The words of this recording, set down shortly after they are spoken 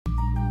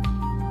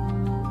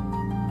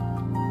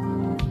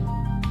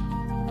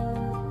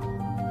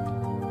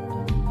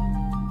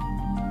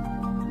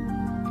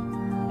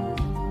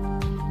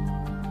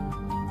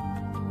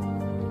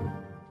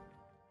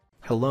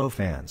Hello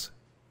fans.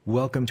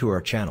 Welcome to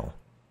our channel.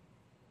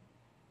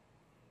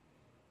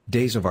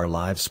 Days of our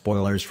lives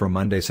spoilers for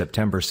Monday,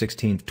 September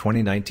 16,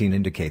 2019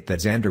 indicate that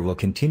Xander will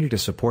continue to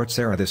support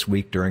Sarah this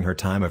week during her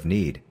time of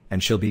need,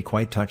 and she'll be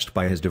quite touched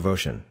by his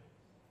devotion.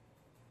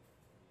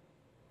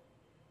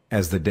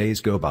 As the days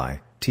go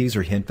by,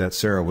 teaser hint that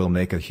Sarah will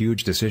make a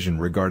huge decision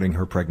regarding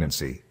her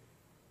pregnancy.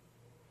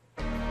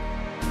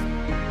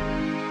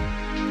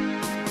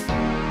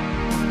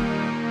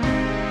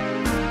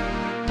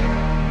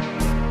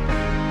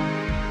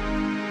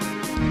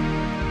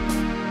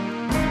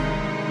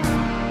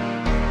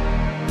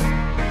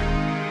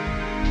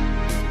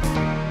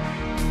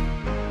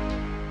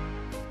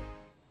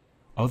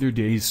 Other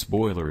days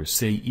spoilers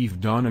say Eve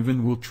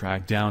Donovan will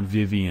track down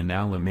Vivian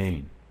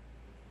Alamain.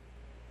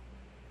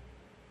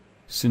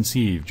 Since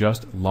Eve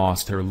just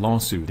lost her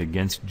lawsuit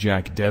against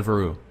Jack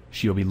Devereaux,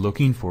 she'll be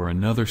looking for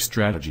another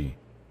strategy.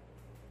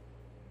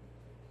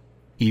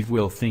 Eve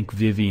will think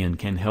Vivian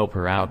can help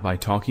her out by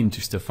talking to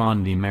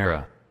Stefan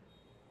DiMera.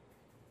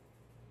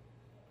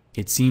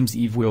 It seems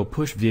Eve will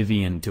push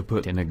Vivian to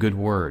put in a good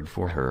word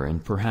for her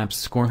and perhaps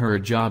score her a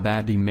job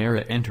at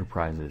DiMera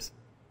Enterprises.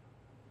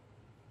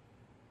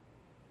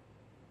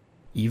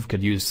 Eve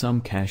could use some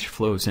cash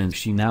flow since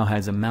she now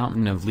has a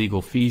mountain of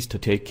legal fees to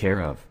take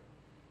care of.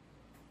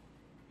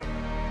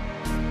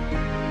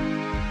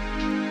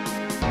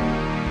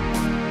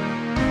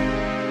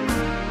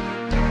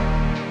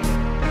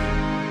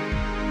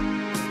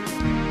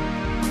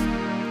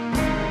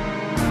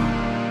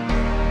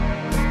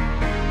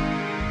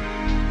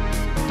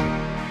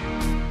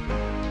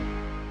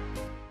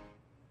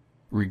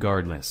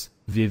 Regardless,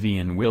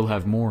 Vivian will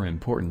have more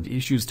important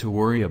issues to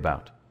worry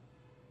about.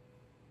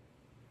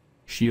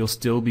 She'll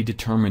still be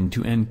determined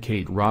to end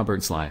Kate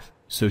Roberts' life,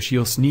 so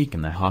she'll sneak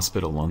in the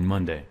hospital on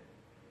Monday.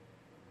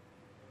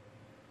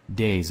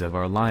 Days of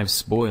Our Lives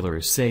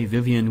spoilers say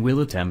Vivian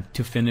will attempt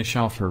to finish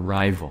off her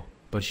rival,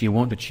 but she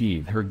won't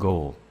achieve her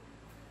goal.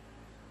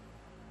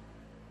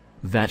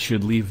 That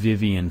should leave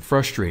Vivian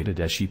frustrated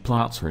as she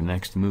plots her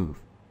next move.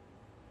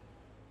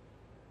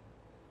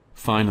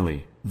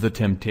 Finally, the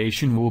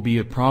temptation will be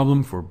a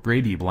problem for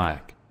Brady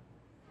Black.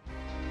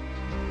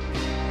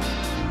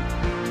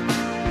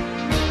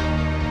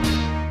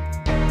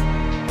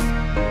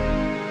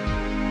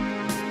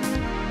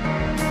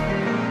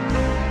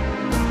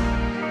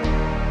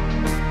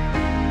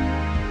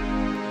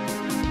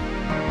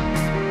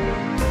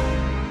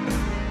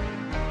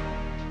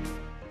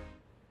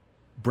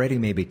 Brady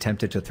may be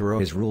tempted to throw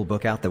his rule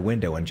book out the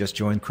window and just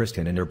join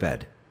Kristen in her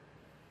bed.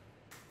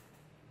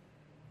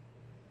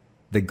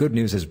 The good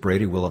news is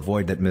Brady will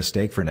avoid that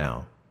mistake for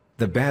now.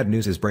 The bad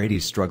news is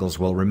Brady's struggles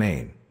will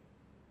remain.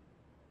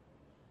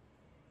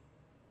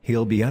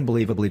 He'll be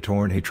unbelievably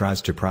torn. He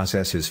tries to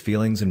process his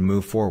feelings and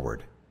move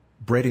forward.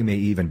 Brady may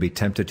even be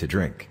tempted to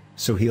drink,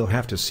 so he'll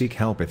have to seek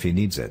help if he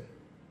needs it.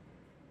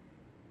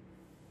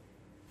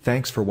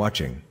 Thanks for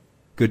watching.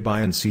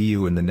 Goodbye and see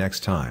you in the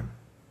next time.